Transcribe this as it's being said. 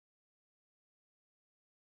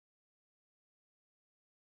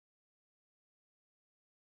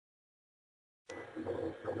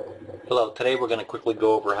Hello, today we're going to quickly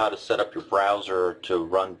go over how to set up your browser to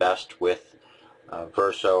run best with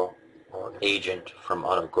Verso or Agent from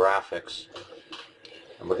AutoGraphics.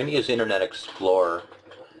 And we're going to use Internet Explorer.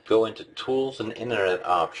 Go into Tools and Internet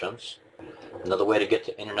Options. Another way to get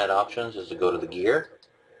to Internet Options is to go to the gear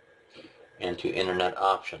and to Internet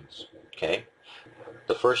Options. Okay.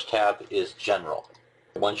 The first tab is General.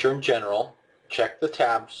 Once you're in General, check the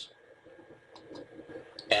tabs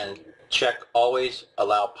and check Always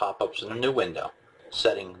Allow Pop-ups in a new window.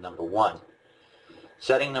 Setting number 1.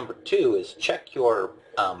 Setting number 2 is check your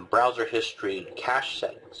browser history cache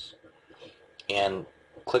settings. And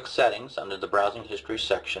click Settings under the Browsing History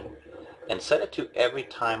section and set it to every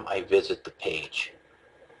time I visit the page.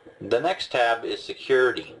 The next tab is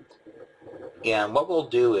Security. And what we'll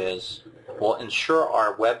do is we'll ensure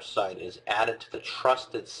our website is added to the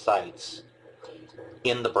trusted sites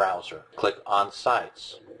in the browser. Click on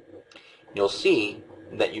Sites. You'll see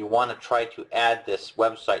that you want to try to add this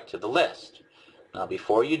website to the list. Now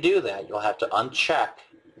before you do that, you'll have to uncheck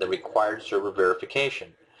the required server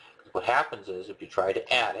verification. What happens is if you try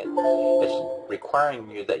to add it, it's requiring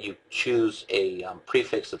you that you choose a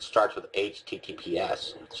prefix that starts with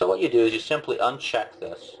HTTPS. So what you do is you simply uncheck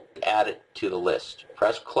this, add it to the list.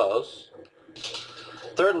 Press Close.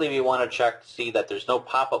 Thirdly, we want to check to see that there's no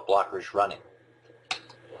pop-up blockers running.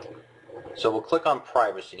 So we'll click on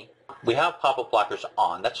Privacy. We have pop-up blockers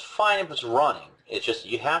on. That's fine if it's running. It's just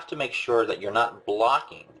you have to make sure that you're not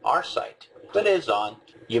blocking our site. If it is on,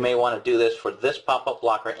 you may want to do this for this pop-up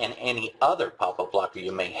blocker and any other pop-up blocker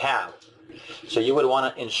you may have. So you would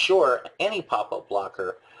want to ensure any pop-up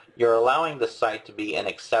blocker you're allowing the site to be an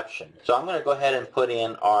exception. So I'm going to go ahead and put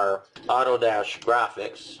in our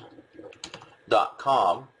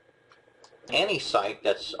auto-graphics.com. Any site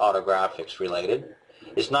that's AutoGraphics related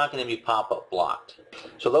is not going to be pop-up blocked.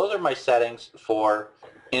 So those are my settings for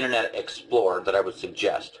Internet Explorer that I would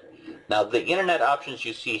suggest. Now the Internet options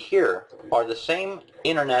you see here are the same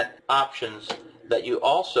Internet options that you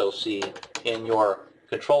also see in your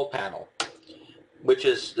control panel, which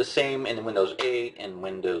is the same in Windows 8 and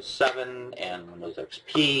Windows 7 and Windows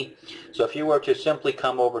XP. So if you were to simply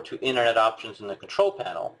come over to Internet options in the control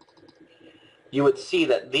panel, you would see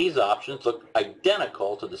that these options look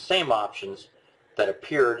identical to the same options that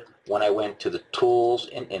appeared when I went to the Tools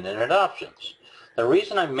and Internet Options. The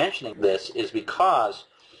reason I'm mentioning this is because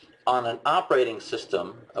on an operating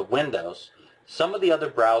system of Windows, some of the other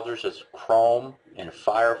browsers as Chrome and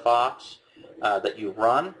Firefox that you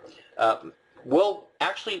run will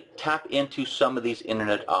actually tap into some of these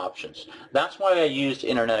Internet options. That's why I used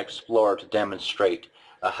Internet Explorer to demonstrate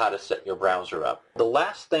how to set your browser up. The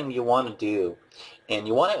last thing you want to do, and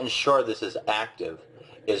you want to ensure this is active,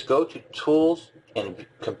 is go to Tools and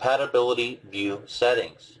Compatibility View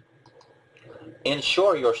Settings.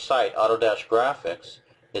 Ensure your site, Auto-Graphics,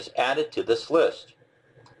 is added to this list.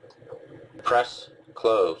 Press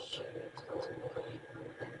Close.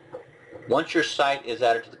 Once your site is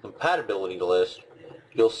added to the compatibility list,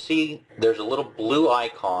 you'll see there's a little blue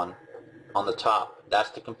icon on the top.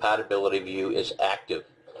 That's the compatibility view is active.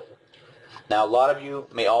 Now a lot of you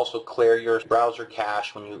may also clear your browser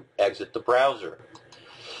cache when you exit the browser.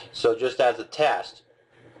 So just as a test,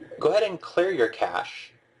 go ahead and clear your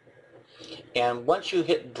cache, and once you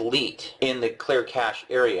hit delete in the clear cache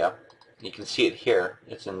area, you can see it here,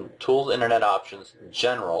 it's in Tools, Internet Options,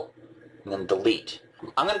 General, and then delete.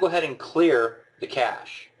 I'm going to go ahead and clear the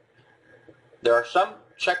cache. There are some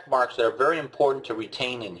check marks that are very important to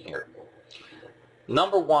retain in here.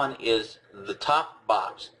 Number 1 is the top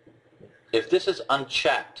box. If this is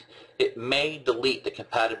unchecked, it may delete the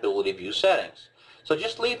compatibility view settings. So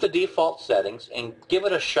just leave the default settings and give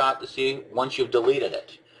it a shot to see, once you've deleted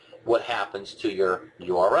it, what happens to your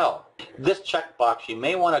URL. This checkbox you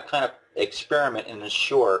may want to kind of experiment and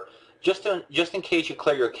ensure, just in case you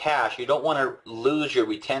clear your cache, you don't want to lose your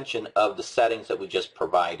retention of the settings that we just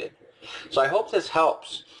provided. So I hope this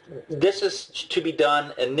helps. This is to be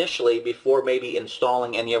done initially before maybe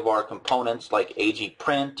installing any of our components like AG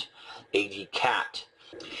Print, AG Cat.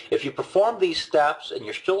 If you perform these steps and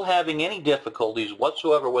you're still having any difficulties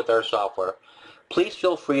whatsoever with our software, please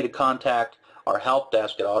feel free to contact our help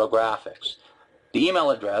desk at AutoGraphics. The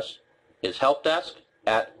email address is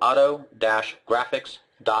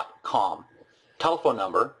helpdesk@auto-graphics.com. Telephone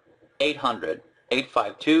number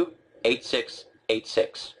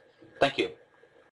 800-852-8686. Thank you.